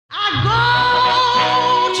I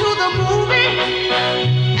go to the movie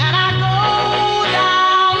and I go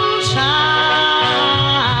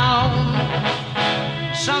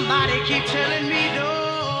downtown. Somebody keep telling me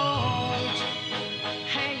don't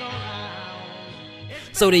hang around.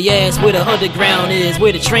 So they ask where the underground is,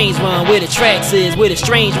 where the trains run, where the tracks is, where the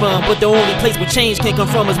strange run. But the only place where change can come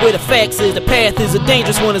from is where the facts is. The path is a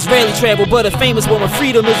dangerous one, it's rarely traveled, but a famous one where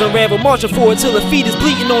freedom is unraveled. Marching forward till the feet is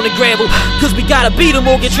bleeding on the gravel. Cause we gotta beat them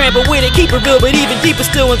or get trampled with it. Keep it real, but even deeper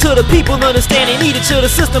still until the people understand they need it. Till the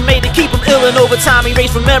system made to keep them ill, and over time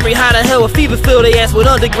erase from memory how the hell a fever feel. They ask what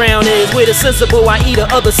underground is, where the sensible I.e. the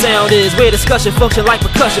other sound is, where discussion function like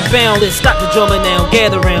percussion boundless. Stop the drumming now,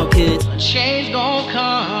 gather round kids. Change gon'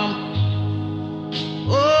 come.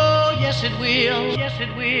 Oh, yes it will. Yes it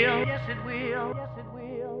will. Yes it will. Yes it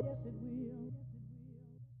will. Yes it will.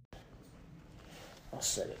 I'll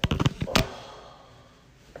set it.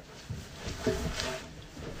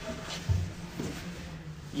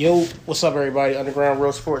 Yo, what's up, everybody? Underground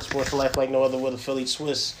Real Sports, Sports for Life like no other with a Philly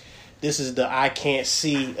twist. This is the I Can't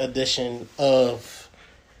See edition of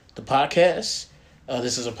the podcast.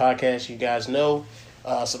 This is a podcast you guys know.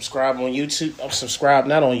 Subscribe on YouTube.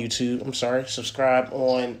 Subscribe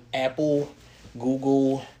on Apple,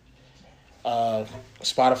 Google,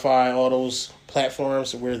 Spotify, all those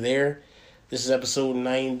platforms. We're there. This is episode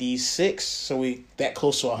 96, so we that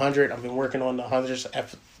close to 100. I've been working on the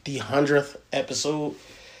 100th episode,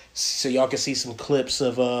 so y'all can see some clips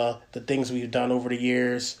of the things we've done over the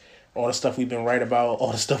years, all the stuff we've been right about,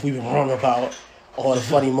 all the stuff we've been wrong about, all the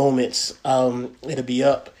funny moments. It'll be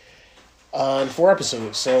up in 4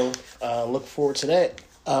 episodes, so look forward to that.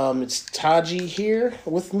 It's Taji here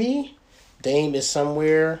with me. Dame is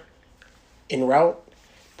somewhere en route,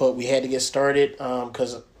 but we had to get started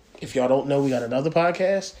because if y'all don't know, we got another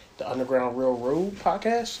podcast, the Underground Railroad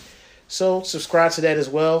podcast. So subscribe to that as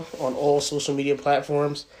well on all social media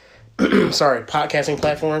platforms. Podcasting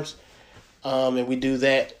platforms. And we do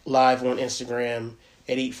that live on Instagram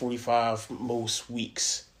at 8:45 most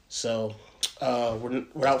weeks. So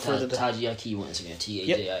without further ado, Taji Aki on Instagram,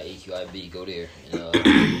 TAJIAQIB. Go there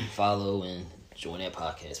and follow and join that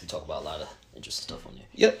podcast. We talk about a lot of interesting stuff on there.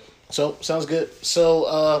 Yep. So sounds good.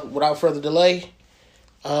 So without further delay,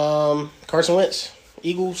 Carson Wentz,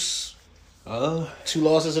 Eagles, 2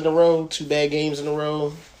 losses in a row, 2 bad games in a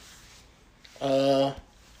row.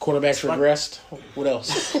 Quarterbacks regressed. What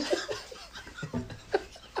else?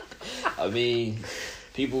 I mean,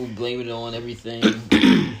 people blame it on everything.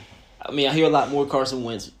 I mean, I hear a lot more Carson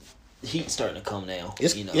Wentz. Heat starting to come now.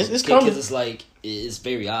 It's coming. Because it's like, it's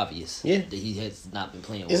very obvious that he has not been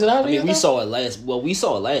playing well. Is it obvious? I mean, we saw it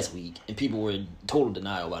last week, and people were in total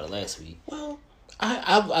denial about it last week. Well,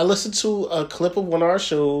 I listened to a clip of one of our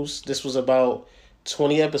shows. This was about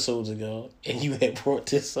 20 episodes ago, and you had brought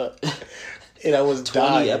this up. And I was 20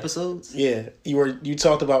 dying. episodes? Yeah. You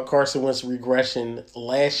talked about Carson Wentz's regression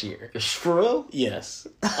last year. For real? Yes.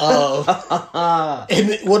 And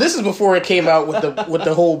this is before it came out with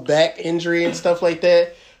the whole back injury and stuff like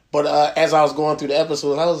that. But as I was going through the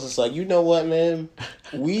episode, I was just like, you know what, man?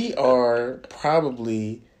 We are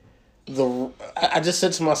probably I just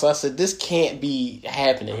said to myself, I said, this can't be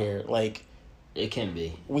happening here. Like, it can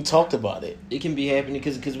be. We talked about it. It can be happening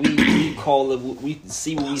because we call it. We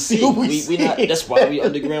see what we see. We not. That's why we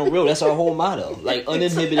Underground Real. That's our whole motto. Like,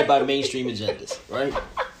 uninhibited by mainstream agendas, right?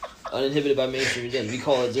 Uninhibited by mainstream agendas. We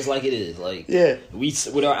call it just like it is. Like, yeah. We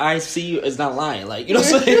with our eyes see is not lying. Like, you know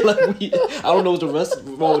what I'm saying? Like, I don't know what's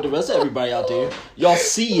wrong with the rest of everybody out there. Y'all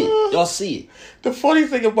see it. Y'all see it. The funny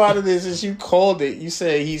thing about it is you called it. You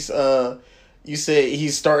said he's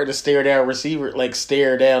starting to stare down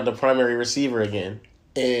the primary receiver again,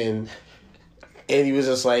 and he was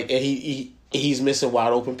just like, and he's missing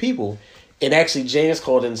wide open people. And actually, James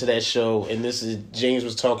called into that show, and James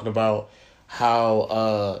was talking about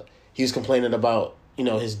how he was complaining about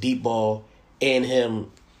his deep ball and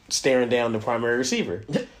him staring down the primary receiver.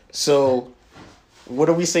 So, what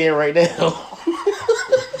are we saying right now?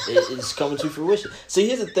 It's coming to fruition. See,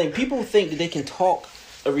 here's the thing: people think that they can talk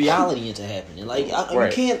a reality into happening. Like, you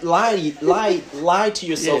can't lie to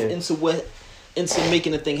yourself into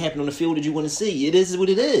making a thing happen on the field that you want to see. It is what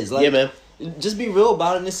it is. Like, yeah, man. Just be real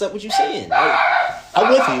about it and accept what you're saying. Like, I'm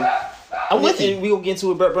with you. I'm with you. And we'll get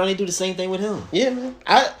into it. Brett Brown do the same thing with him. Yeah, man.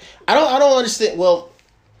 I don't understand. Well,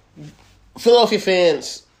 Philadelphia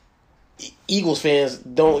fans, Eagles fans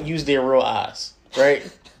don't use their real eyes, right?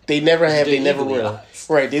 They never have. They never will.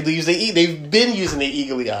 Right? They've been using their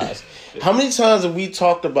eagerly eyes. How many times have we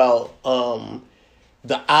talked about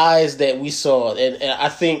the eyes that we saw, and I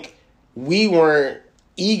think we weren't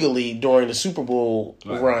eagerly during the Super Bowl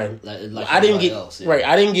run. Like I didn't get else, right.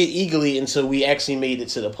 I didn't get eagerly until we actually made it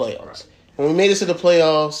to the playoffs. Right. When we made it to the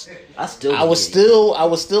playoffs, I was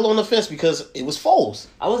still on the fence because it was Foles.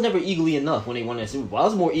 I was never eagerly enough when they won that Super Bowl. I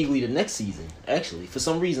was more eagerly the next season. Actually, for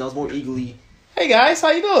some reason, I was more eagerly. Hey guys,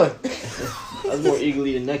 how you doing? I was more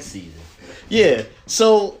eagerly the next season. Yeah.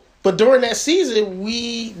 So, but during that season,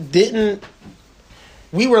 we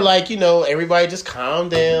were like, everybody just calm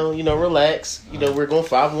down, relax. We're going 5-1,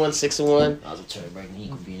 6-1. I was trying to bring the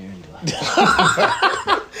equal being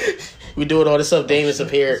there. We're doing all this stuff. Damon's up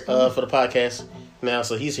here for the podcast now,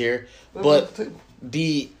 so he's here. But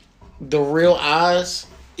the real eyes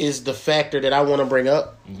is the factor that I want to bring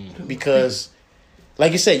up because,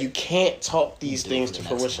 like you said, you can't talk these things to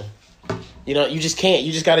fruition. You just can't.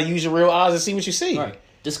 You just got to use your real eyes and see what you see. Right.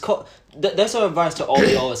 Just call. That's our advice to all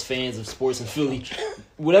y'all as fans of sports in Philly.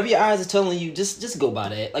 Whatever your eyes are telling you, just go by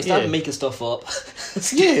that. Like, stop making stuff up.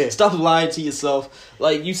 Stop lying to yourself.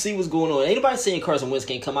 Like, you see what's going on. Ain't nobody saying Carson Wentz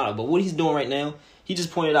can't come out, but what he's doing right now, he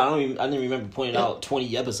just pointed out. I didn't remember pointing out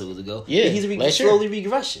 20 episodes ago. Yeah, he's slowly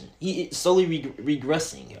regressing. He's slowly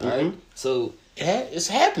regressing. All right, so. Yeah, it's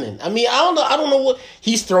happening. I mean, I don't know what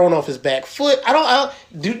he's throwing off his back foot. I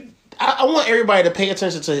want everybody to pay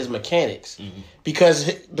attention to his mechanics because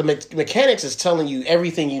the mechanics is telling you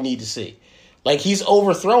everything you need to see. Like, he's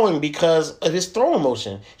overthrowing because of his throwing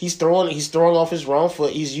motion. He's throwing off his wrong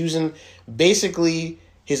foot. He's using basically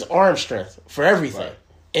his arm strength for everything. Right.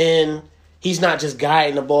 And he's not just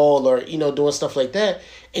guiding the ball or, doing stuff like that.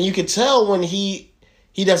 And you can tell when he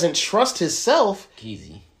doesn't trust himself.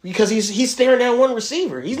 Easy. Because he's staring down one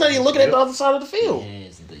receiver. He's not even looking at the other side of the field. He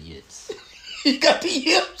has the yips. He got the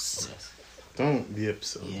yips. Yes. Don't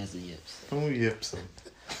yips him. He has the yips. Don't yips him.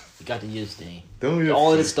 He got the yips thing. Don't yips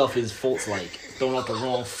all of this stuff is Fultz like throwing out the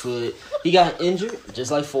wrong foot. He got injured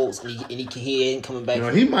just like Fultz, and he ain't coming back.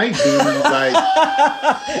 He might be like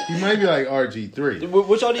RG3.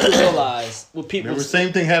 What y'all need to realize, what people remember,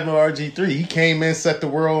 same thing happened with RG3. He came in, set the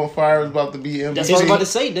world on fire, was about to be MVP. That's what I was about to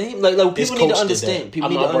say, Dame. Like people need to understand. People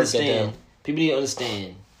need to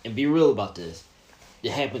understand and be real about this.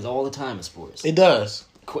 It happens all the time in sports. It does.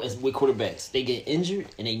 With quarterbacks, they get injured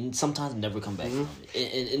and they sometimes never come back from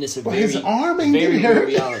it. And it's a his arm ain't very hurt.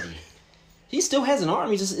 reality. He still has an arm.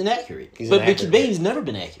 He's just inaccurate. But Bane's never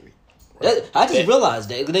been accurate. Right. I just realized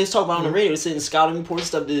that. They was talking about on the radio. They said in scouting reports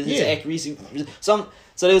stuff that his accuracy.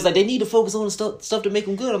 So they was like, they need to focus on the stuff to make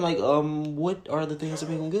him good. I'm like, what are the things that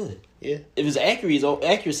make him good? Yeah. If it's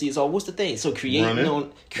accuracy is all, what's the thing? So creating,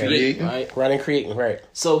 right? Running, creating, right.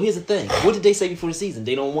 So here's the thing. What did they say before the season?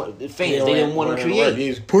 They don't want fans. They didn't want to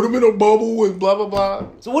create. Put him in a bubble and blah blah blah.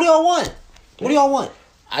 So what do y'all want? What do y'all want?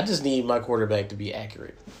 I just need my quarterback to be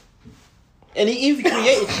accurate. And he even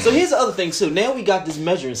created. So here's the other thing too. Now we got this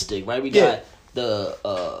measuring stick, right? We got the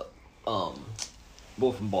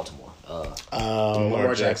boy from Baltimore.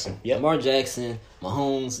 Lamar Jackson. Yep. Lamar Jackson,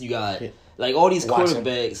 Mahomes. You got like all these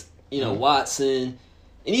quarterbacks. Watson.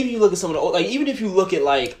 And even if you look at some of the even if you look at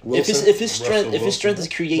Wilson, if his strength is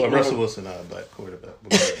creating. Well, Russell Wilson not a black quarterback.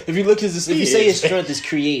 If you say his strength is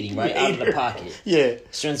creating out of the pocket,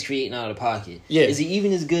 strength's creating out of the pocket. Yeah, is he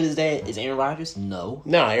even as good as that? Is Aaron Rodgers? No.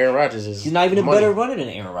 Aaron Rodgers is. He's not even a better runner than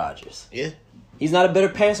Aaron Rodgers. Yeah, he's not a better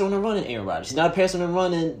passer on the run than Aaron Rodgers. He's not a passer on the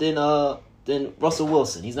run than Russell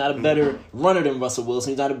Wilson. He's not a better runner than Russell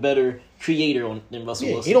Wilson. He's not a better creator than Russell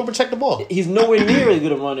Wilson. He don't protect the ball. He's nowhere near as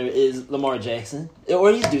good a runner as Lamar Jackson.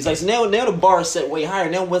 Or these dudes. So now the bar is set way higher.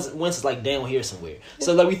 Now Wentz is down here somewhere.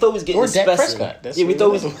 So we thought he was getting Dak Prescott. We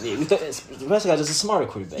thought Prescott is a smarter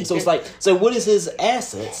quarterback. So it's so what is his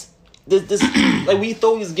assets? This we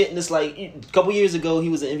thought he was getting this a couple years ago he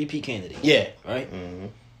was an MVP candidate. Yeah. Right? Mm-hmm.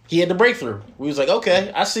 He had the breakthrough. We was like,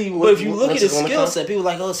 okay, I see. But if you look at his skill set, people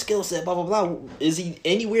are like, skill set, blah blah blah. Is he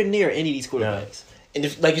anywhere near any of these quarterbacks? And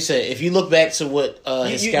like you said, if you look back to what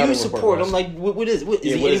his scouting support, was, I'm like, what is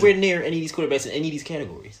he anywhere near any of these quarterbacks in any of these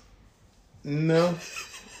categories? No.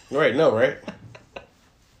 Right.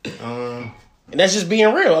 And that's just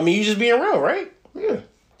being real. I mean, you just being real, right? Yeah.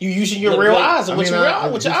 You using your real eyes and what your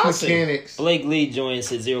eyes see. Blake Lee joined,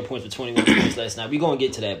 said 0 points for 21 points last night. We're gonna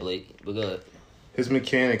get to that, Blake. But go ahead. His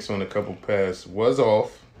mechanics on a couple passes was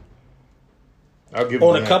off. I'll give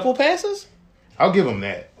him that. Couple passes? I'll give him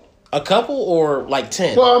that. A couple or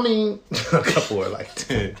 10? Well, I mean, a couple or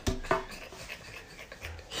 10.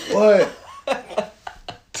 What?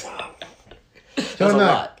 That's a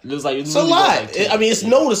lot. It's a lot. I mean, it's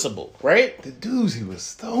noticeable, right? The dudes he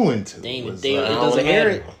was throwing to. It doesn't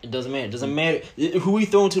matter. It doesn't matter. Who he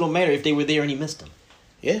throwing to don't matter if they were there and he missed them.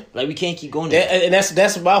 Yeah, we can't keep going there. And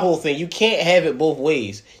that's my whole thing. You can't have it both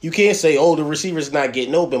ways. You can't say, "Oh, the receiver's not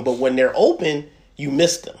getting open," but when they're open, You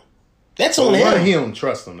missed them. That's on One, him. he don't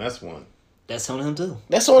trust them. That's one. That's on him too.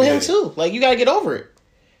 That's on him Yeah. too. Like, you gotta get over it.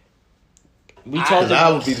 We talked Because I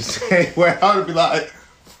about would be the same way. I would be like,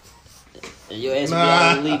 your ass would be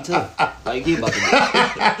out of the league too. Like you about to do.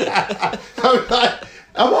 I'm like,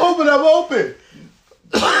 I'm open.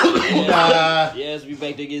 Nah. Your ass be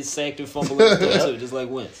back there getting sacked and fumbling and stuff too, just like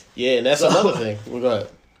Wentz. Yeah, and that's another thing. Well, go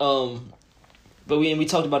ahead. But we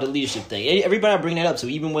talked about the leadership thing. Everybody bring that up, so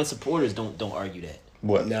even when supporters don't argue that.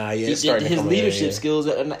 What? Nah, yeah, it's starting to His come leadership in, skills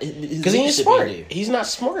because he ain't smart. He's not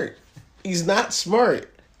smart. He's not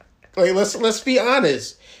smart. Like, let's be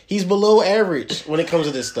honest. He's below average when it comes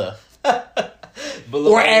to this stuff.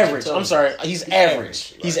 Below Or average. intelligence. I'm sorry. He's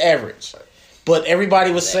average. He's average. But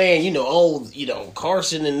everybody was saying,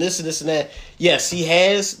 Carson and this and that. Yes, he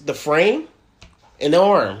has the frame and the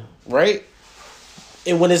arm, right?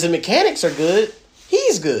 And when his mechanics are good,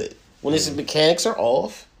 he's good. When his mechanics are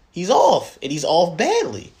off, he's off. And he's off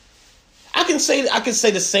badly. I can say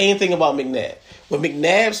the same thing about McNabb. When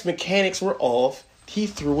McNabb's mechanics were off, he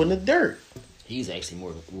threw in the dirt. He's actually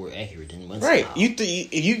more accurate than Wentz. Right. You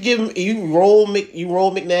roll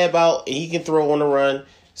McNabb out and he can throw on the run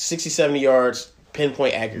 60, 70 yards,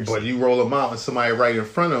 pinpoint accuracy. But you roll him out and somebody right in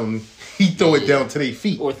front of him, he throw it down to their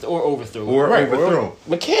feet. Or overthrow. Or Right, overthrow.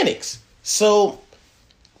 mechanics. So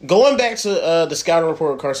going back to the scouting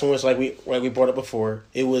report of Carson Wentz, like we brought up before,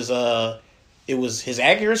 it was his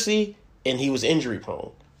accuracy and he was injury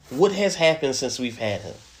prone. What has happened since we've had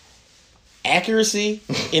him? Accuracy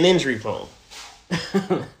and injury prone.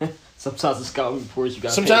 Sometimes the scouting reports you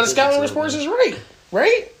got. Sometimes the scouting reports is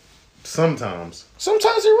right? Sometimes.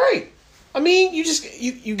 Sometimes they're right. I mean,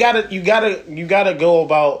 you gotta go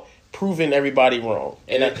about proving everybody wrong.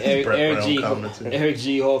 And Eric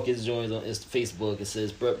G. Hawkins joins on his Facebook and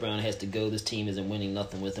says Brett Brown has to go. This team isn't winning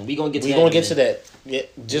nothing with him. We're gonna get to that. Yeah,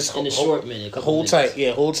 just in a short minute. Hold tight.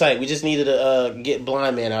 Yeah, hold tight. We just needed to get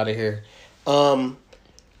Blind Man out of here.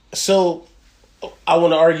 So I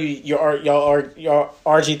want to argue your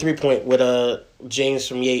RG3 point with James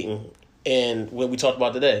from Yaton and what we talked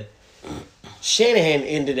about today. Shanahan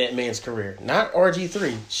ended that man's career, not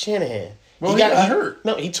RG3. Shanahan. Well, he got hurt.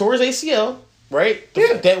 No, he tore his ACL, right?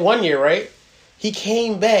 Yeah. That 1 year, right? He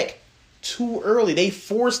came back too early. They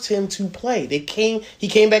forced him to play. He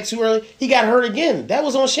came back too early. He got hurt again. That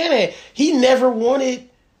was on Shanahan. He never wanted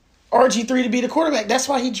RG3 to be the quarterback. That's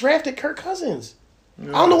why he drafted Kirk Cousins. I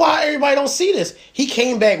don't know why everybody don't see this. He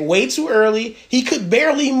came back way too early. He could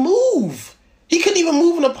barely move. He couldn't even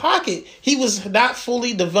move in the pocket. He was not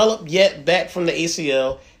fully developed yet back from the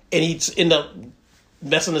ACL, and he ended up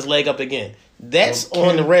messing his leg up again. That's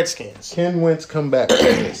on the Redskins. Can Wentz come back from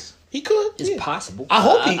this? He could. It's yeah. possible. I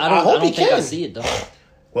hope he. I hope he think can. I see it though.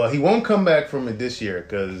 Well, he won't come back from it this year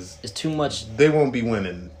because It's too much. they won't be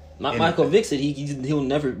winning. Michael Vick said he'll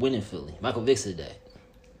never win in Philly. Michael Vick said that.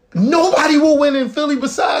 Nobody will win in Philly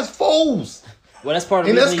besides Foles. Well, that's part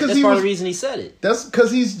of the reason he said it. That's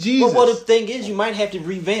because he's Jesus. Well, the thing is, you might have to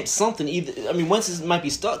revamp something. Wentz might be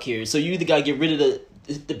stuck here, so you either got to get rid of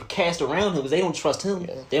the cast around him because they don't trust him,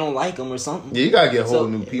 they don't like him or something. Yeah, you gotta get whole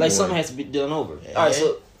new people. Like something has to be done over. All right,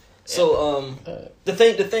 so the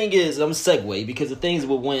thing is, I'm segue because the things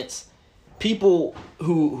with Wentz, people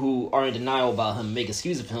who are in denial about him make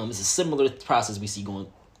excuses for him. It's a similar process we see going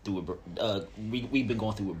through. We've been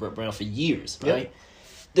going through with Brett Brown for years, right?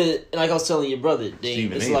 Like I was telling your brother,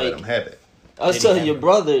 Dave, it's like let him have it. I was telling your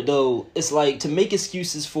brother though, it's like to make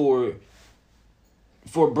excuses for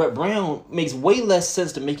Brett Brown makes way less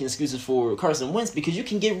sense than making excuses for Carson Wentz because you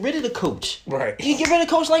can get rid of the coach. Right. You can get rid of a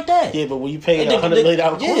coach like that. Yeah, but when you pay $100 million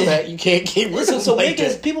quarterback, you can't get rid of him so like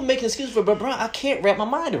that. people making excuses for Brett Brown, I can't wrap my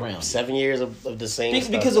mind around. 7 years of the same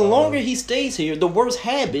stuff. Because the longer he stays here, the worse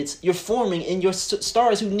habits you're forming in your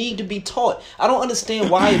stars who need to be taught. I don't understand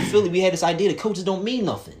why in Philly we had this idea that coaches don't mean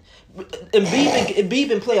nothing. Embiid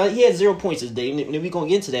been playing. He had 0 points this day, and we're going to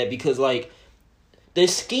get into that because, like, their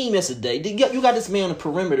scheme yesterday, you got this man on the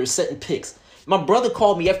perimeter setting picks. My brother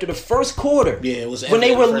called me after the first quarter. Yeah, it was when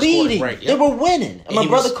they were the first leading. quarter, right, They were winning. And my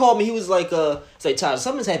brother called me. He was like, Todd,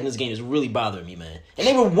 something's happened in this game that's really bothering me, man. And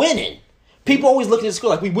they were winning. People always looking at the score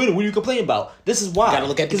like, we winning. What are you complaining about? This is why. Gotta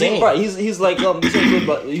look at the game. He's like, he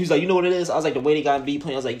was like, you know what it is? I was like, the way they got Embiid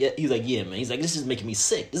playing. I was like, yeah. He's like, yeah, man. He's like, this is making me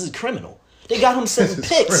sick. This is criminal. They got him setting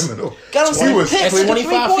picks. Criminal. Got him setting picks at the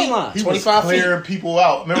 3-point line. He was clearing people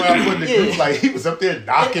out. Remember I put in the group like he was up there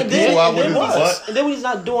knocking people out with his butt. And then when he's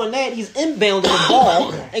not doing that, he's inbounding the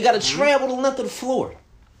ball and got to travel the length of the floor.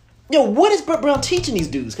 Yo, what is Brett Brown teaching these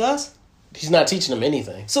dudes, cuz? He's not teaching them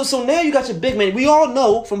anything. So now you got your big man. We all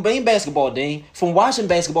know from playing basketball, Dane, from watching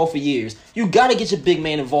basketball for years, you got to get your big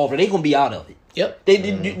man involved or they going to be out of it. Yep.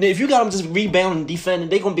 If you got them just rebounding and defending,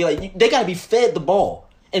 they're going to be like, they got to be fed the ball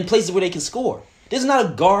in places where they can score. There's not a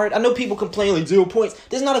guard. I know people complain like 0 points.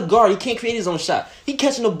 There's not a guard. He can't create his own shot. He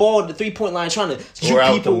catching the ball at the 3-point line, trying to juke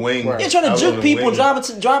out people. the wing. Yeah, trying to juke people and drive it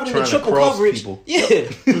into triple coverage. People. Yeah.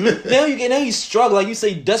 now you struggle, like you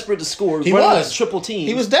say, desperate to score. He running was triple team.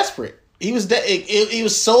 He was desperate. He was it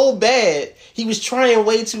was so bad. He was trying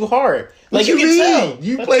way too hard. Like you can tell.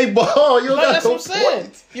 You play ball. You don't got That's no what I'm saying.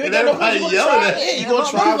 points. You ain't got no points. You gonna try. Yeah, you gonna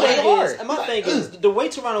try way hard. And my thing is, the way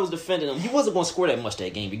Toronto was defending him, he wasn't going to score that much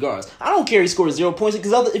that game, regardless. I don't care if he scored 0 points,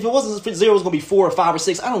 because if it wasn't 0, it was going to be 4 or 5 or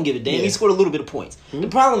 6. I don't give a damn. Yeah. He scored a little bit of points. The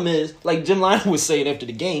problem is, like Jim Lyon was saying after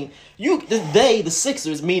the game, the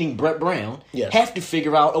Sixers, meaning Brett Brown, Yes. have to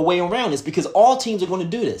figure out a way around this, because all teams are going to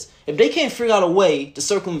do this. If they can't figure out a way to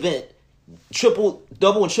circumvent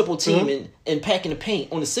double and triple team and packing the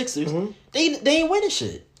paint on the Sixers, they ain't winning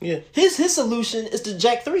shit. Yeah. His solution is to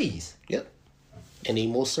jack threes. Yep. And he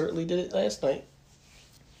most certainly did it last night.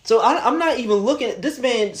 So I'm not even looking at this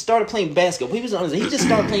man started playing basketball. He just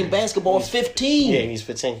started playing basketball at 15. Yeah, he's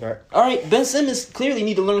 15, right? All right, Ben Simmons clearly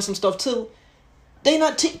need to learn some stuff too. They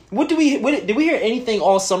not did we hear anything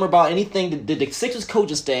all summer about anything that the Sixers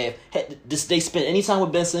coaching staff they spent any time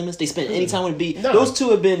with Ben Simmons? They spent any time with B. No. Those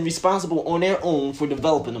two have been responsible on their own for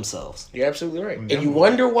developing themselves. You're absolutely right. And you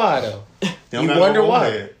wonder why though. Them You not wonder gonna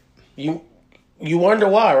why. win. You wonder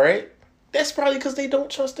why, right? That's probably because they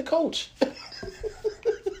don't trust the coach.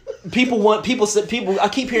 I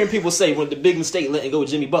keep hearing people say when the big mistake letting go of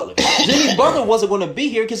Jimmy Butler. Jimmy Butler wasn't going to be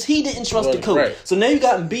here because he didn't trust the coach. Right. So now you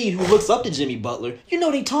got Embiid who looks up to Jimmy Butler. You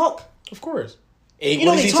know they talk. Of course. And You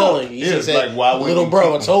know what is they he talk. telling you? Yeah, He said, like, why wouldn't little you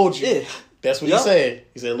bro, I keep told you. Yeah. That's what Yep. he said.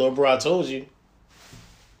 He said, little bro, I told you.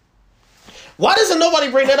 Why doesn't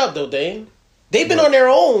nobody bring that up though, Dane? They've been on their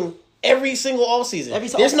own every single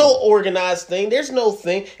offseason. There's no organized thing. There's no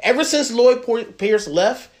thing. Ever since Lloyd Pierce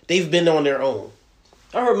left, they've been on their own.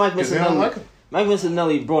 I heard Mike they don't like him.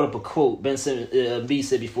 Vincent brought up a quote Ben B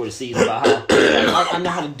said before the season about how I know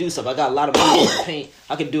how to do stuff. I got a lot of money in the paint.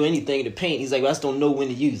 I can do anything in the paint. He's like, I just don't know when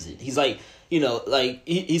to use it. He's like, like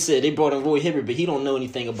he said they brought in Roy Hibbert, but he don't know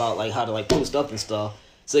anything about like how to like post up and stuff.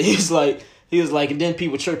 So he was like, and then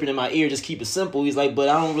people chirping in my ear, just keep it simple. He's like, but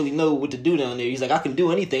I don't really know what to do down there. He's like, I can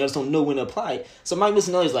do anything, I just don't know when to apply it. So Mike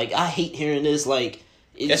Missinelli's like, I hate hearing this. Like,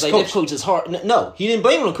 it's like that coach is hard. No, he didn't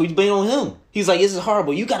blame it on the coach. He blamed it on him. He's like, this is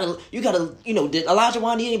horrible. You gotta. Did Elijah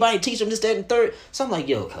Wan need anybody to teach him this, that, and third? So I'm like,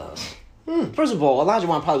 yo, cuz. First of all, Elijah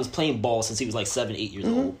Wan probably was playing ball since he was like 7, 8 years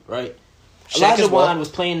old, right? Elijah Wan was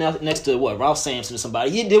playing next to Ralph Sampson or somebody.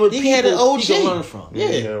 He did what people had an OG. he could learn from.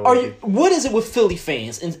 Yeah. What is it with Philly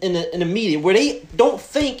fans in the media where they don't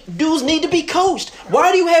think dudes need to be coached?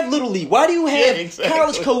 Why do you have Little League? Why do you have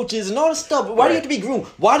college coaches and all this stuff? Why do you have to be groomed?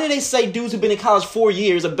 Why do they say dudes who've been in college 4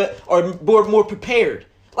 years are more prepared?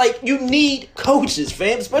 Like, you need coaches,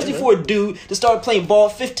 fam, especially for a dude to start playing ball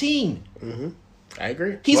at 15. Mm-hmm. I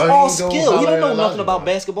agree. He's all skill. He don't know nothing about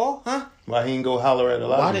basketball, huh? Why he didn't go holler at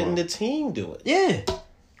Elijah? Why didn't the team do it? Yeah.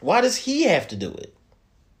 Why does he have to do it?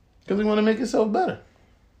 Because he want to make himself better.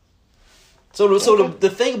 So the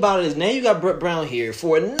thing about it is now you got Brett Brown here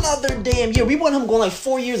for another damn year. We want him going like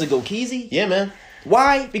 4 years ago, Keezy. Yeah, man.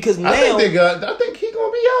 Why? Because now I think he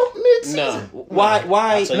gonna be out mid-season. No.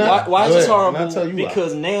 Why is this horrible? I'll tell you why.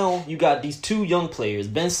 Because now you got these two young players,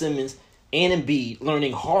 Ben Simmons and Embiid,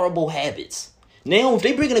 learning horrible habits. Now, if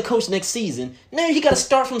they bring in a coach next season, now you got to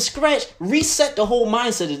start from scratch, reset the whole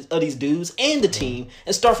mindset of these dudes and the team,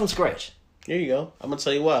 and start from scratch. Here you go. I'm gonna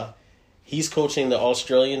tell you why. He's coaching the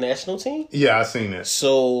Australian national team, Yeah, I seen that.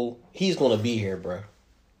 so he's gonna be here, bro.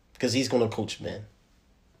 Because he's gonna coach men.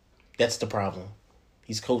 That's the problem.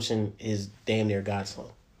 He's coaching his damn near godson.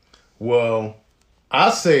 Well, I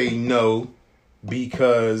say no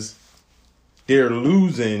because they're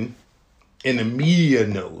losing, and the media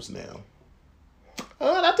knows now.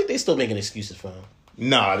 I think they still making excuses for him.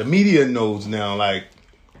 Nah, the media knows now. Like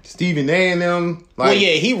Stephen A. and them. Like, Well,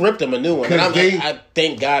 yeah, he ripped him a new one. And I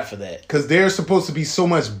thank God for that. because they're supposed to be so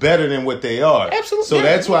much better than what they are. Absolutely. So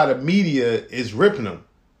that's why the media is ripping them.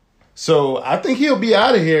 So I think he'll be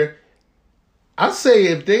out of here. I say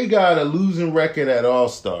if they got a losing record at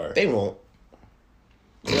All-Star, They won't.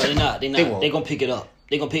 No, they're not. won't. They're going to pick it up.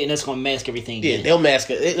 They're going to pick it, and that's going to mask everything. Yeah, again. they'll mask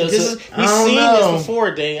it. I We've don't seen know. this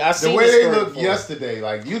before, Dang. I've the seen way this they story looked before. yesterday,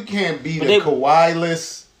 like you can't be But the they-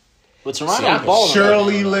 Kawhi-less, But Toronto See, was balling.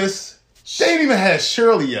 Shirley-less. They didn't even have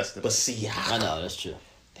Shirley yesterday. But see, I know, that's true.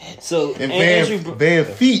 So, And Andrew Van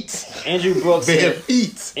Feet. Brooks Van said,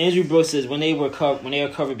 Feet. Andrew Brooks says when they were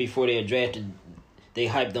covered before they were drafted, they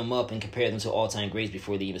hype them up and compare them to all-time greats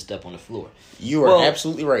before they even step on the floor. You are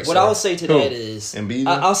absolutely right. What sir. I would say to that is, Embiid?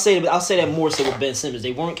 I'll say that more so with Ben Simmons.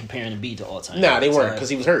 They weren't comparing Embiid to all-time. Nah, they greats, weren't because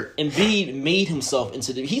he was hurt. Embiid made himself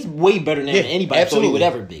into the. He's way better than anybody absolutely. thought he would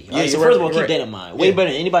ever be. Yeah, So you're first of right, all, you're keep that right. in mind. Way better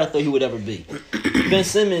than anybody thought he would ever be. Ben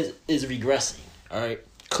Simmons is regressing. All right,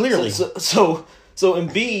 Clearly. So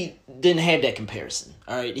Embiid didn't have that comparison.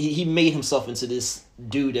 All right, he made himself into this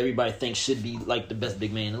dude everybody thinks should be like the best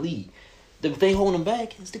big man in the league. The thing holding him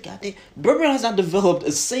back is the goddamn. Brett Brown has not developed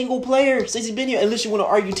a single player since he's been here, unless you want to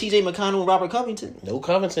argue T.J. McConnell and Robert Covington. No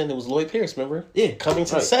Covington. It was Lloyd Pierce. Remember? Yeah,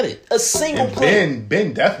 Covington right. said it. A single And player.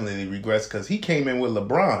 Ben definitely regressed because he came in with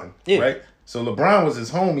LeBron, Yeah. right? So LeBron was his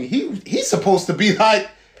homie. He's supposed to be like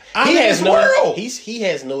He has his no. world. He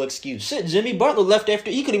has no excuse. Shit, Jimmy Butler left after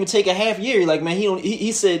he couldn't even take a half year. Like, man,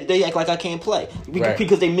 he said they act like I can't play Right.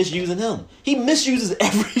 because they misusing him. He misuses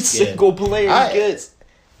every single player he gets.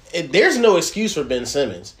 There's no excuse for Ben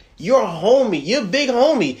Simmons. Your homie, your big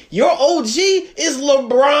homie, your OG is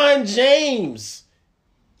LeBron James.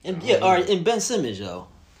 And yeah, all right, and Ben Simmons, yo,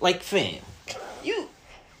 like, fam, you.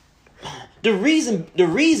 The reason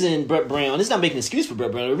Brett Brown, it's not making an excuse for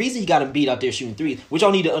Brett Brown. The reason he got him beat out there shooting threes, which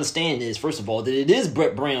y'all need to understand is, first of all, that it is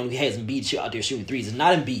Brett Brown who has him beat out there shooting threes, and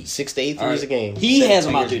not Embiid. 6 to 8 All threes a game. He has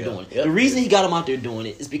him out there years ago. doing it. Yep. The reason he got him out there doing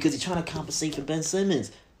it is because he's trying to compensate for Ben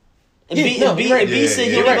Simmons. Yeah, Embiid, no, you're right. Embiid said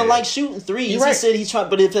he you're don't even right. like shooting threes. You're He right. said he's trying,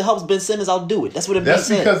 but if it helps Ben Simmons, I'll do it. That's what Embiid That's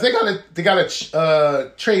said. because they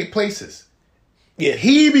gotta trade places. Yeah.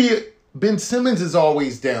 Ben Simmons is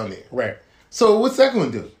always down there. Right. So what's that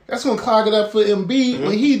going to do? That's going to clog it up for Embiid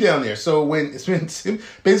when he down there. So when Ben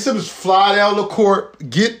Simmons fly down the court,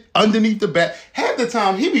 get underneath the bat, half the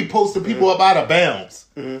time he be posting people up out of bounds.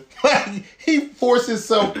 Like, he forces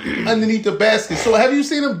himself underneath the basket. So have you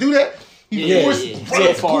seen him do that? He Yeah, forced yeah. run So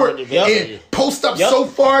up the far court in the basket. and post up Yep. so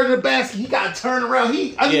far in the basket, he got to turn around.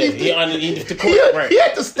 He underneath he underneath the court. he, Right. he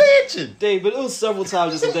had the stanchion. Dave, but it was several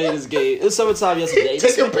times yesterday in this game. It was several times yesterday.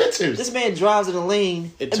 Taking pictures. This man drives in the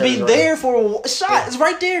lane It and turns be around. there for a shot. It's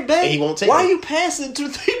right there, babe. And he won't take Why it. are you passing to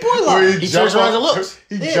the 3-point Or line? He turns around and looks.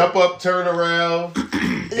 He Yeah. jump up, turn around,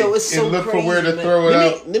 Yo, it's so and look crazy, for where to man. throw it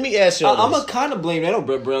out. Let me ask you all I'm this. gonna kind of blame that on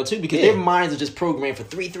Brett Brown too because Yeah. their minds are just programmed for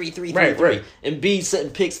 3, 3, 3, 3, Right, 3. right. And B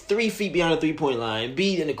setting picks 3 feet beyond the 3-point line.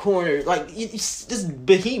 B in the corner, like this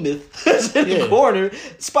behemoth is in Yeah. the corner,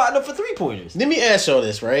 spotting up for 3-pointers. Let me ask y'all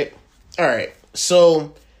this, right? All right.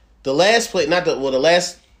 So the last the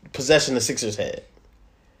last possession the Sixers had,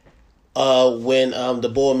 when the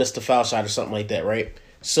ball missed the foul shot or something like that, right?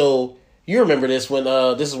 So you remember this when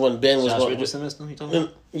this is when Ben was Josh going. Richardson, that's what you talking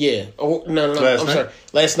about? Yeah. Oh no. Last I'm night? sorry.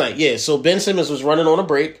 Last night. Yeah. So Ben Simmons was running on a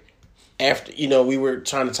break after we were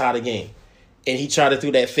trying to tie the game, and he tried to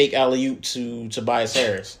throw that fake alley oop to Tobias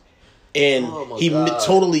Harris. And Oh my he God.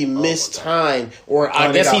 totally missed time, or I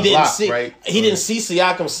he guess he got didn't blocked, see. right? He didn't see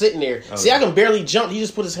Siakam sitting there. Siakam barely jumped. He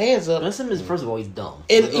just put his hands up. Ben Simmons, first of all, he's dumb.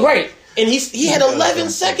 And right, and he had 11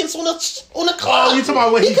 seconds on the clock. Oh, you talking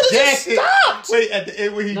about when he could've jacked just it? stopped. Wait, at the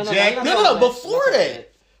end when he No, jacked No, it? before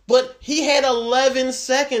that. But he had 11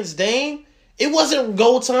 seconds, Dame. It wasn't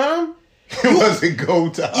go time. It wasn't go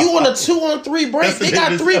time. You on a 2-on-3 break. They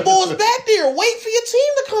got 3 balls back there. Wait for your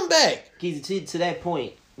team to come back. Keezy, to that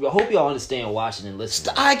point, I hope y'all understand watching and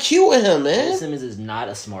listening. The IQ in him, Ben man. Simmons is not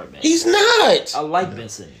a smart man. He's not. I like Ben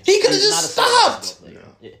Simmons. He could've He's just not a smart stopped. basketball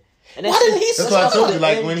player. Yeah. And Why didn't he That's stop? what I told you. the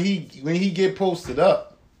Like end. when he get posted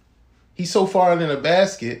up, he's so far in the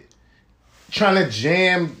basket, trying to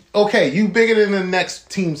jam. Okay, you bigger than the next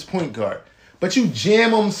team's point guard, but you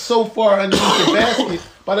jam him so far underneath the basket.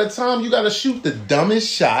 By the time you got to shoot the dumbest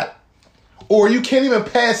shot, or you can't even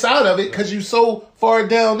pass out of it because you so far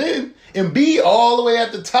down in, and be all the way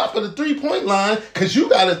at the top of the 3-point line because you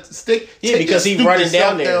got to stick. Yeah, take because your he running stupid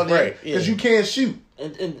down self there, right, yeah. Because you can't shoot.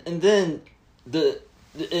 And then the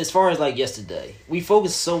as far as like yesterday, we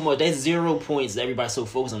focused so much. There's 0 points that everybody's so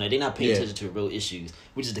focused on that they're not paying Yeah. attention to real issues,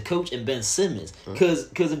 which is the coach and Ben Simmons. Because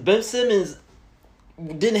if Ben Simmons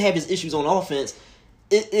didn't have his issues on offense,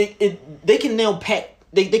 they can now pack.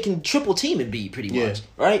 They can triple team Embiid pretty Yeah. much,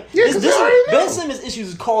 right? Yeah, 'cause they already know. Ben Simmons'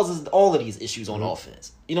 issues causes all of these issues on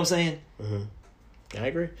offense. You know what I'm saying? I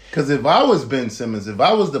agree. Because if I was Ben Simmons, if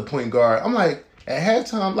I was the point guard, I'm like, at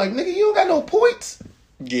halftime, like, nigga, you don't got no points.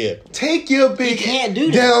 Yeah. Take your He big can't do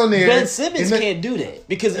that. down there. Ben Simmons and then- can't do that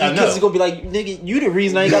because I know. it's gonna be like, nigga, you the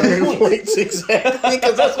reason I ain't got no points. Points, exactly.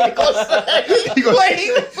 Because that's what he goes say. He gonna-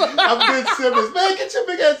 Wait. I'm Ben Simmons. Man, get your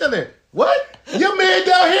big ass down there. What? Your man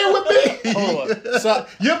down here with me? Hold on. So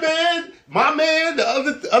Your man, my man,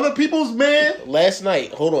 the other people's man. last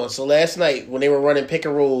night, hold on. So last night when they were running pick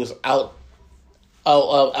and rolls out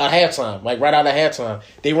At halftime, like right out of halftime,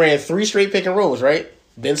 they ran 3 straight pick and rolls. Right,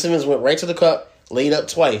 Ben Simmons went right to the cup, laid up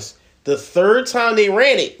twice. The third time they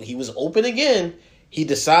ran it, he was open again. He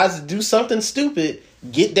decides to do something stupid,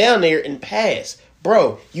 get down there and pass.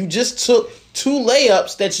 Bro, you just took 2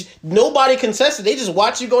 layups that nobody contested. They just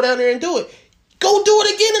watch you go down there and do it. Go do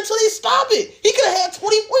it again until they stop it. He could have had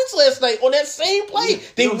 20 points last night on that same play.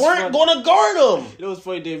 They weren't going to guard him. You know what's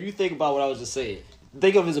funny, Dave? If you think about what I was just saying,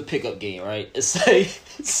 think of it as a pickup game, right? It's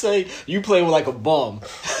say you play with like a bum.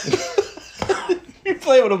 You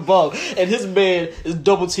play with a bum, and his man is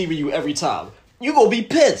double teaming you every time. You gonna be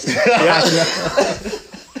pissed.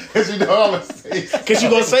 Because you know I'm going to say something. Because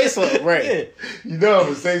you're going to say something, right? Yeah. You know I'm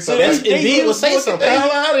going to say something. That's Embiid will say something. Get the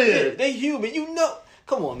hell out of here. They human, you know.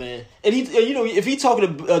 Come on, man. And if he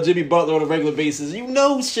talking to Jimmy Butler on a regular basis, you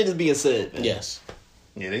know shit is being said, man. Yes.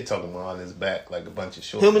 Yeah, they talking on his back like a bunch of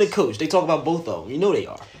shorts. Him and the coach, they talk about both of them. You know they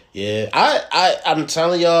are. Yeah, I'm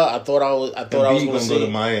telling y'all, I thought I was going to go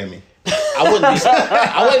to Miami. I wouldn't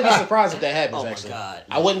be surprised if that happens. Oh my actually, God.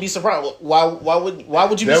 I wouldn't be surprised. Why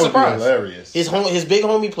would you be surprised? That would be hilarious. His big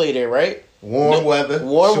homie played there, right? Warm weather,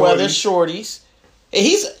 shorties. And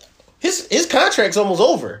his contract's almost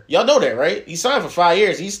over. Y'all know that, right? He signed for 5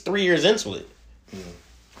 years. He's 3 years into it.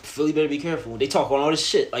 Philly better be careful. They talk on all this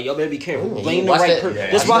shit. Like, y'all better be careful. Blame the watch right that- person.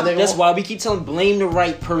 yeah, That's why we keep telling blame the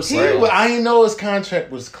right person. I didn't know his contract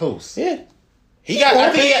was close. Yeah,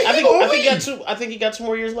 I think he got 2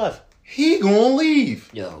 more years left. He gonna leave.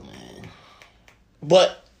 Yo, man.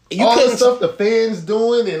 But you all the couldn't stuff the fans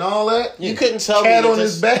doing and all that. You couldn't tell Cat me on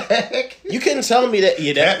his back. You couldn't tell me that.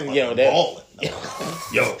 Yeah, that balling.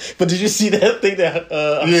 Yo. But did you see that thing that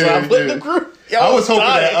I put in the group? I was hoping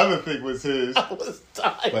that other thing was his. I was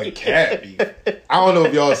dying. Like Cat be. I don't know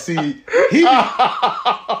if y'all see.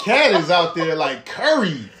 Cat is out there like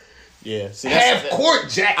Curry. Yeah, see, half court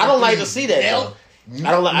jacket. I don't like to see that. Though.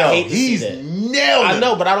 I hate to see that. Nailed I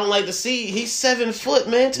know, but I don't like to see. He's 7 foot,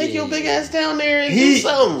 man. Take your big ass down there and do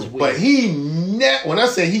something. But when I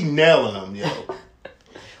say he nailing them, yo.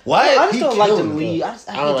 Why? I just don't like the league. I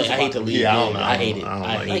hate the league. Yeah, I don't know. I hate it. I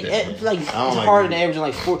Like, hate like Harden averaging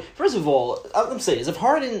like 4. First of all, I'm saying this: if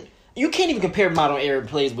Harden, you can't even compare modern era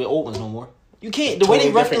plays with old ones no more. You can't. The way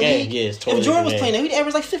they ref the league. Yeah, totally if Jordan was different playing, he'd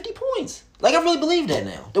average like 50 points. Like, I really believe that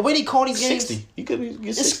now. The way they call these games. 60. You could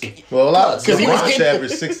get 60. Well, a lot Because he was getting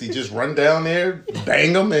average 60. Just run down there,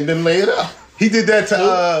 bang them, and then lay it up. He did that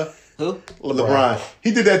to Who? LeBron.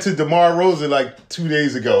 He did that to DeMar Rosen like 2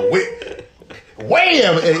 days ago.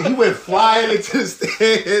 Wham! And he went flying into the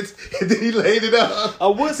stands, and then he laid it up.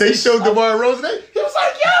 They showed DeMar Rosen. He was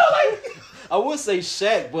like, yo, like... I would say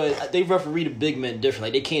Shaq, but they referee the big men different.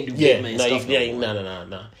 Like, they can't do big man stuff.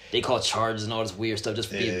 No. They call charges and all this weird stuff just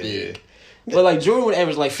for being big. Yeah. But, like, Jordan would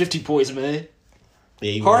average like 50 points, man.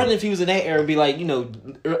 Yeah, Harden, if he was in that era, would be like,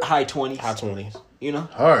 high 20s. High 20s. You know?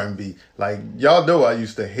 Harden be like, y'all know I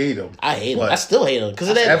used to hate him. I hate him. I still hate him because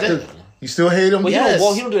of that. You still hate him? But yes.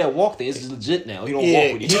 he don't do that walk thing. It's legit now. He don't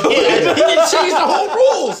walk with you. He changed the whole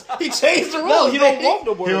rules. He changed the rules. No, he don't walk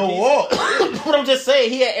no more. He don't walk. But I'm just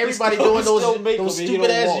saying, he had everybody doing those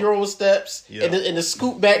stupid ass walk. Euro steps and the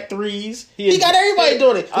scoop back threes. He had- got everybody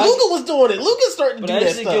doing it. Luka was doing it. Luka's starting to do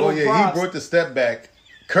that stuff. Oh yeah, he brought the step back.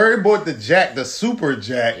 Curry brought the super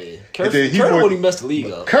jack. Yeah. Curry when he messed the league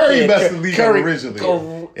up. Curry messed the league up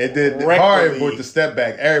originally. And then Harden brought the step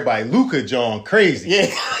back. Everybody, Luka John, crazy. Yeah.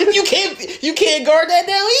 you can't guard that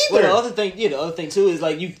down either. Well, the other thing too is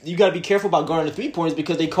like you got to be careful about guarding the 3-pointers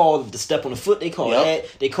because they call the step on the foot. They call that.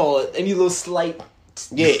 They call it any little slight.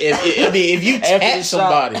 Yeah, if you tap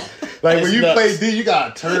somebody, like when you play D, you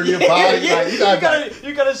gotta turn your body. Like,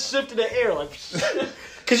 you gotta shift in the air like.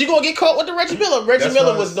 Because you're going to get caught with the Reggie Miller. Reggie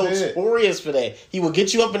Miller was notorious for that. He would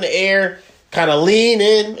get you up in the air, kind of lean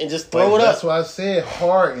in, and just throw it up. That's why I said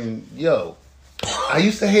Harden, yo. I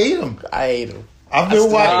used to hate him. I hate him. I've been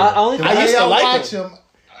watching. I used to like him.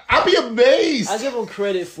 I'd be amazed. I give him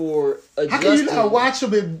credit for adjusting. How can you not watch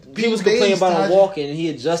him and be He was complaining about him walking, and he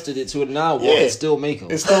adjusted it to a non-walk and still make him.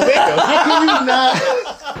 How can you not...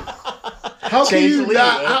 How can you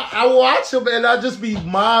not? I watch him and I just be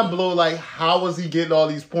mind blown. Like, how is he getting all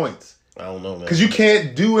these points? I don't know, man. Because you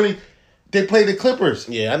can't do any. They play the Clippers.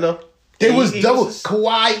 Yeah, I know. They was double.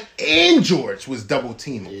 Kawhi and George was double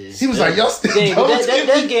teaming. Yeah. He was like, y'all still double teaming.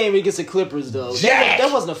 That game against the Clippers, though, that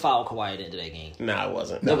wasn't a foul. Kawhi at the end of that game. Nah, it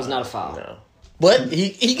wasn't. That was not a foul. No. But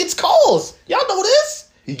he gets calls. Y'all know this.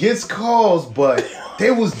 He gets calls, but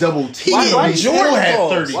they was double teaming. Why Jordan had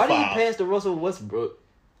 35. Why did he pass to Russell Westbrook?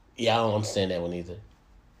 Yeah, I don't understand that one either.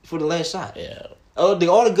 For the last shot. Yeah. Oh,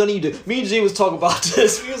 all the gunning you do. Me and G was talking about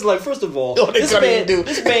this. He was like, first of all, this man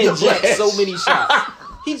jacked so many shots.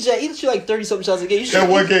 He shoot like 30-something shots a game. That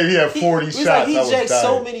one game, he had 40 shots. He I was jacked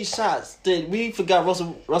so dying. many shots that we forgot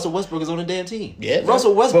Russell Westbrook is on the damn team. Yeah,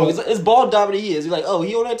 Russell Westbrook is ball dominant he is. You're like, oh,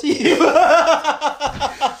 he on that team.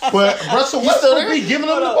 But Russell still Westbrook there? be giving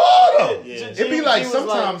them the ball though. Yeah. It'd be like She was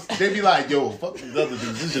sometimes they be like, "Yo, fuck these other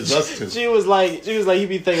dudes. It's just us two." She was like, he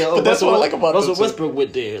be thinking, oh, But that's what I like about Russell them, too. Westbrook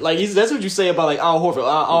went there. Like that's what you say about like Al Horford.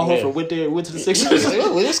 Al Yeah. Horford went to the Sixers.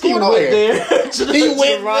 What's He going on went here? there. to the- He to the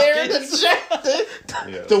went there Rockets.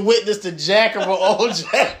 to witness the jack of an old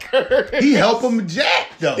jacker. He help him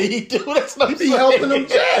jack though. He do. That's what He I'm be saying. helping them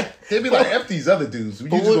jack. They be like, "F these other dudes. We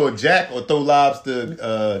But usually what- go jack or throw lobs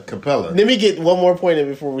to Capella." Let me get one more point in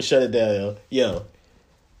before we shut it down, yo.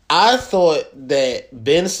 I thought that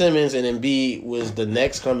Ben Simmons and Embiid was the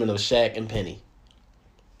next coming of Shaq and Penny.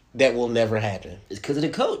 That will never happen. It's because of the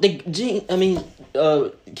coach. Keezy,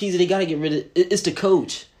 they got to get rid of it's the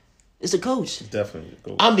coach. It's the coach. Definitely.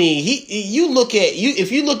 Go. I mean, if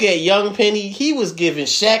you look at young Penny, he was giving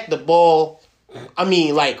Shaq the ball. I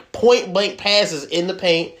mean, like point blank passes in the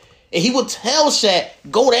paint, and he would tell Shaq,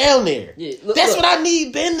 "Go down there." Yeah, That's look. what I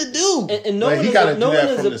need Ben to do. And no But one he is got to a, do no one that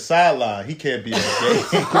is from a, the sideline. He can't be in the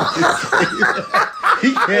game.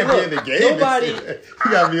 He can't be in the game. Nobody- He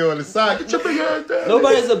got to be on the side. Get your big ass down.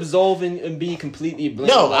 nobody's absolving and being completely blamed.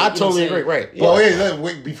 No, like, I you know totally what I'm agree. saying? Right? Well, Yeah.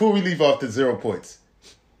 wait, before we leave off the 0 points,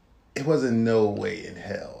 it wasn't no way in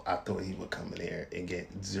hell I thought he would come in here and get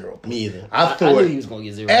 0 points. Me either. I I thought knew he was going to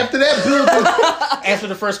get 0. after that building, After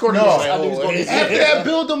the first quarter, No, he was like, I knew he was gonna get after that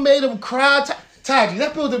building made him cry. Taji,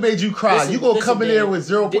 that building made you cry. Listen, You gonna listen, come in there Dan. with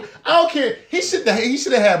 0 points? I don't care. He should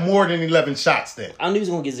have had more than 11 shots then. I knew he was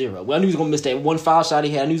going to get 0. Well, I knew he was going to miss that one foul shot he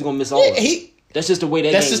had. I knew he was going to miss all of it. That's just the way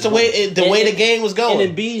that. That's game just was the way going. the way the game was going.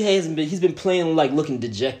 And Embiid hasn't been. He's been playing like looking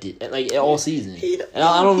dejected, like all season. And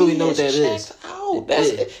I don't really know what that is. Out.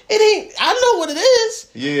 It ain't. I know what it is.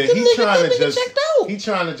 Yeah, Them he niggas- trying them to niggas just checked out. he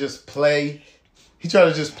trying to just play. He trying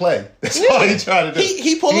to just play. That's all he trying to do.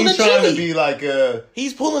 He pulling He's the trying Jimmy. to be like a.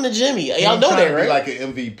 He's pulling the Jimmy. He's Y'all know trying that, to be right? like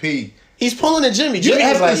an MVP. He's pulling the Jimmy. You Jimmy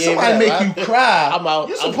was after like, yeah, somebody whatever. make you cry, I'm out.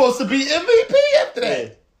 You're I'm- supposed to be MVP after that. Yeah.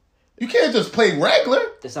 You can't just play regular.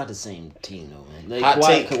 That's not the same team though, man. Hot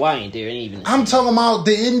Like take. Kawhi ain't there. It ain't even. I'm talking about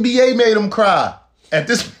the NBA made him cry. At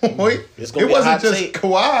this point, It's gonna it be a wasn't hot just take.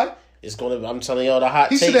 Kawhi. It's gonna. I'm telling y'all the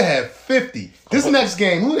hot He take. should have had 50. This next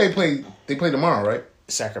game, who they play? They play tomorrow, right?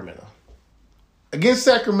 Sacramento. Against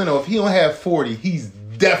Sacramento. If he don't have 40, he's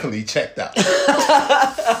definitely checked out.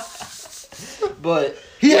 But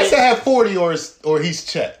He has to have 40 or he's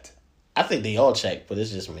checked. I think they all checked, but it's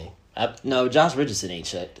just me. no, Josh Richardson ain't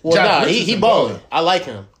checked. Well, Josh nah, he Richardson balling. balling. I like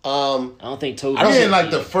him. I don't think Toby. I don't He think in like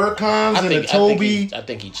the Furcons and the Toby. I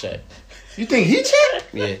think he checked. You think he checked?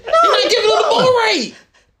 Yeah. He's not giving him the ball right.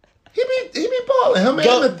 He be balling. Him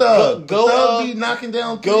Go- and the Thug. go, the Thug uh, be knocking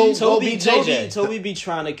down go- threes. Toby be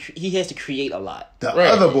trying to. He has to create a lot. The Right.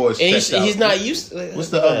 other boys And checked out. he's not used to What's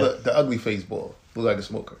the other? The ugly face ball. Look like a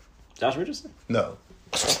smoker. Josh Richardson. No.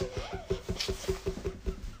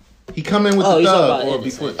 He come in with Oh, the you talking Thug about or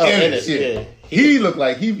Ennis. before Oh, Ennis, Ennis, yeah. He looked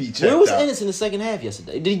like he be checked Where was out. Ennis in the second half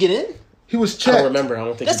yesterday? Did he get in? He was I checked. don't remember. I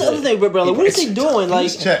don't think That's he the other did. thing, brother. What is he doing? He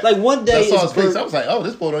was checked. Like one day I saw is his face. I Burke. was like, oh,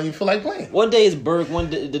 this boy don't even feel like playing. One day is Burke. One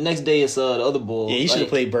day, the next day is the other bull. Yeah, he should have Like,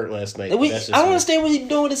 played Burt last night. and we, but that's I just don't me. understand what he's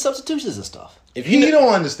doing with his substitutions and stuff. If He you don't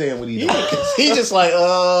understand what he doing. he's just like,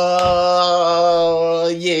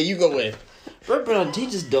 yeah, you go in. Burke Brown, he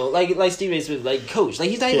just don't like Stephen A. Smith, like coach. Like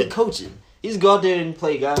he's not even Yeah. coaching. He just go out there and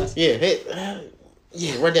play guys. Yeah, hey,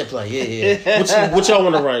 run that play. Yeah. What y'all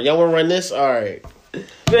want to run? Y'all want to run this? All right.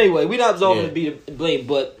 But anyway, we're not absolving Yeah. to be the blame,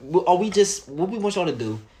 but are we just what we want y'all to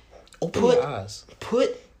do? Open Put- your eyes.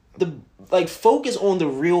 Put the focus on the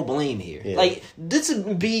real blame here. Yeah. Like this is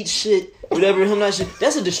beat shit, whatever him not shit.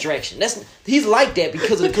 That's a distraction. He's like that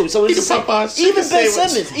because of the coach. So it's He's the a same. Popeye's Even chicken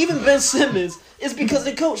Ben sandwich. Simmons, it's because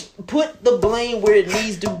of the coach. Put the blame where it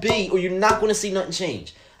needs to be, or you're not going to see nothing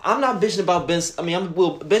change. I'm not bitching about Ben. I mean,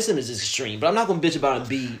 Ben Simmons is extreme, but I'm not going to bitch about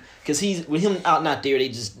Embiid because he's with him out not there. They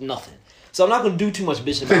just nothing. So I'm not going to do too much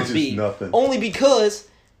bitching They about just Embiid. nothing. Only because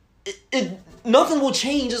nothing will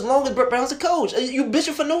change as long as Brett Brown's the coach. You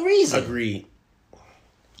bitching for no reason.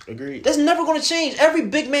 Agreed. That's never going to change. Every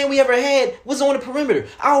big man we ever had was on the perimeter.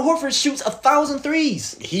 Al Horford shoots 1,000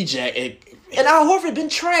 threes. He jacked. And Al Horford been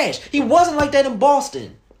trash. He wasn't like that in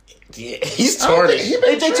Boston. Yeah, he's I don't think tarnished. he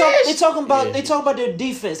been trash. They talk about Yeah. they talk about their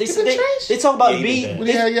defense. They been trash. they talk about Yeah, he been Embiid. bad. What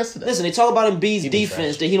he had yesterday? Listen, they talk about Embiid's been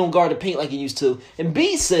defense trash. that he don't guard the paint like he used to. And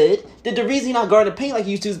Embiid said that the reason he not guarding the paint like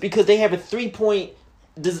he used to is because they have a 3-point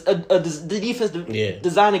the defense Yeah.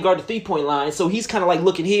 designed to guard the 3-point line. So he's kind of like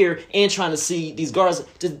looking here and trying to see these guards.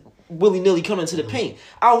 willy-nilly come into the paint.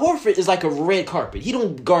 Al Horford is like a red carpet. He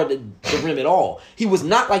don't guard the rim at all. He was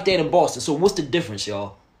not like that in Boston. So what's the difference,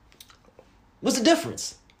 y'all? What's the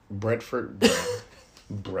difference? Brentford.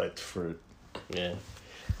 Brentford. Yeah.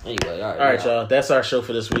 Anyway, all All right, y'all. That's our show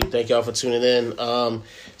for this week. Thank y'all for tuning in.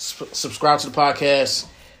 Subscribe to the podcast.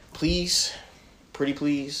 Please. Pretty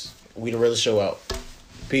please. We the realest show out.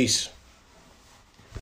 Peace.